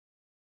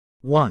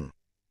1.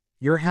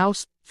 Your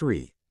house.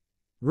 3.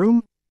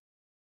 Room.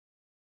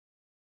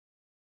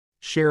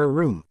 Share a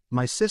room.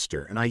 My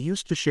sister and I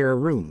used to share a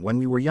room when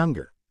we were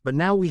younger, but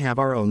now we have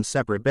our own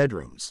separate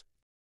bedrooms.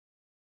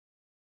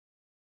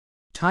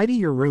 Tidy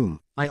your room.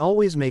 I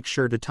always make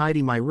sure to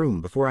tidy my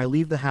room before I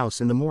leave the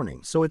house in the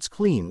morning so it's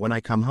clean when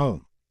I come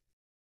home.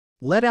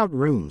 Let out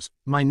rooms.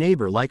 My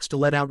neighbor likes to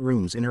let out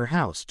rooms in her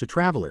house to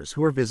travelers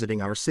who are visiting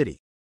our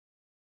city.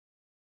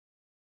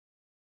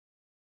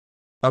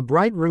 A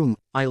bright room.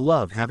 I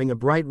love having a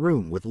bright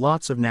room with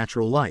lots of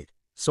natural light,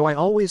 so I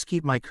always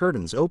keep my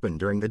curtains open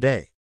during the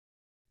day.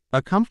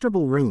 A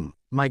comfortable room.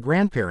 My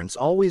grandparents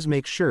always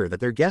make sure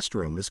that their guest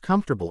room is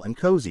comfortable and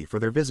cozy for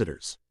their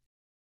visitors.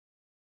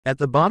 At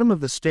the bottom of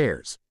the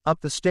stairs,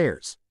 up the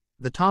stairs,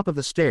 the top of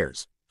the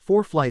stairs,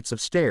 4 flights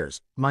of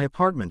stairs. My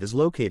apartment is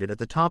located at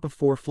the top of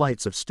 4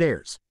 flights of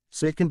stairs,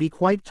 so it can be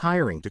quite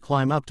tiring to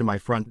climb up to my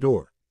front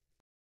door.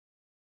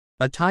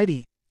 A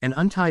tidy and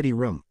untidy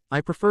room. I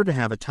prefer to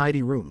have a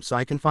tidy room so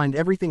I can find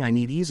everything I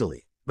need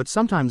easily, but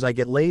sometimes I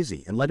get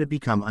lazy and let it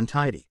become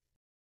untidy.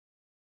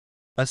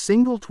 A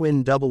single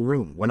twin double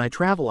room. When I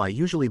travel I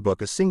usually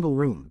book a single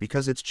room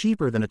because it's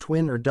cheaper than a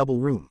twin or double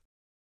room.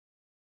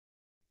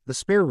 The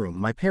spare room.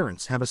 My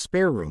parents have a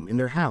spare room in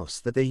their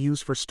house that they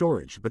use for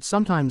storage, but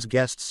sometimes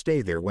guests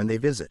stay there when they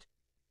visit.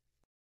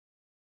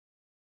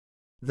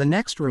 The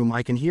next room.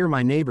 I can hear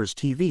my neighbor's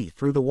TV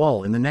through the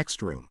wall in the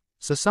next room,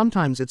 so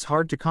sometimes it's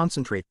hard to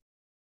concentrate.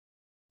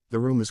 The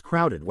room is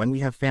crowded when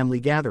we have family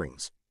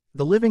gatherings.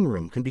 The living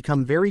room can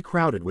become very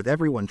crowded with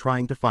everyone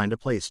trying to find a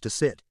place to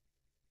sit.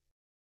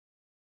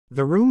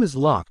 The room is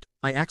locked.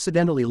 I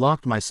accidentally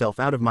locked myself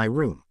out of my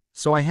room,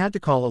 so I had to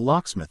call a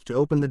locksmith to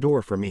open the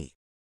door for me.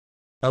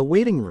 A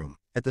waiting room.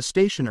 At the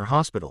station or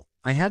hospital,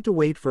 I had to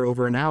wait for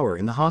over an hour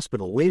in the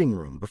hospital waiting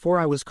room before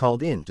I was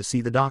called in to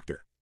see the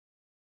doctor.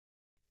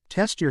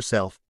 Test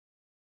yourself.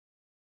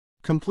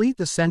 Complete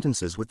the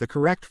sentences with the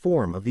correct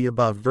form of the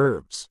above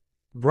verbs.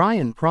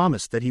 Brian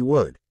promised that he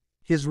would.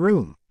 His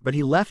room, but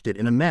he left it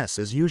in a mess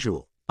as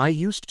usual. I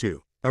used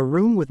to. A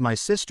room with my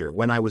sister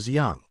when I was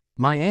young.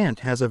 My aunt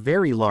has a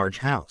very large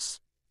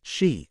house.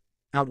 She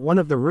out one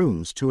of the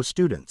rooms to a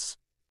student's.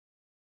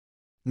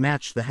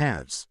 Match the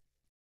haves.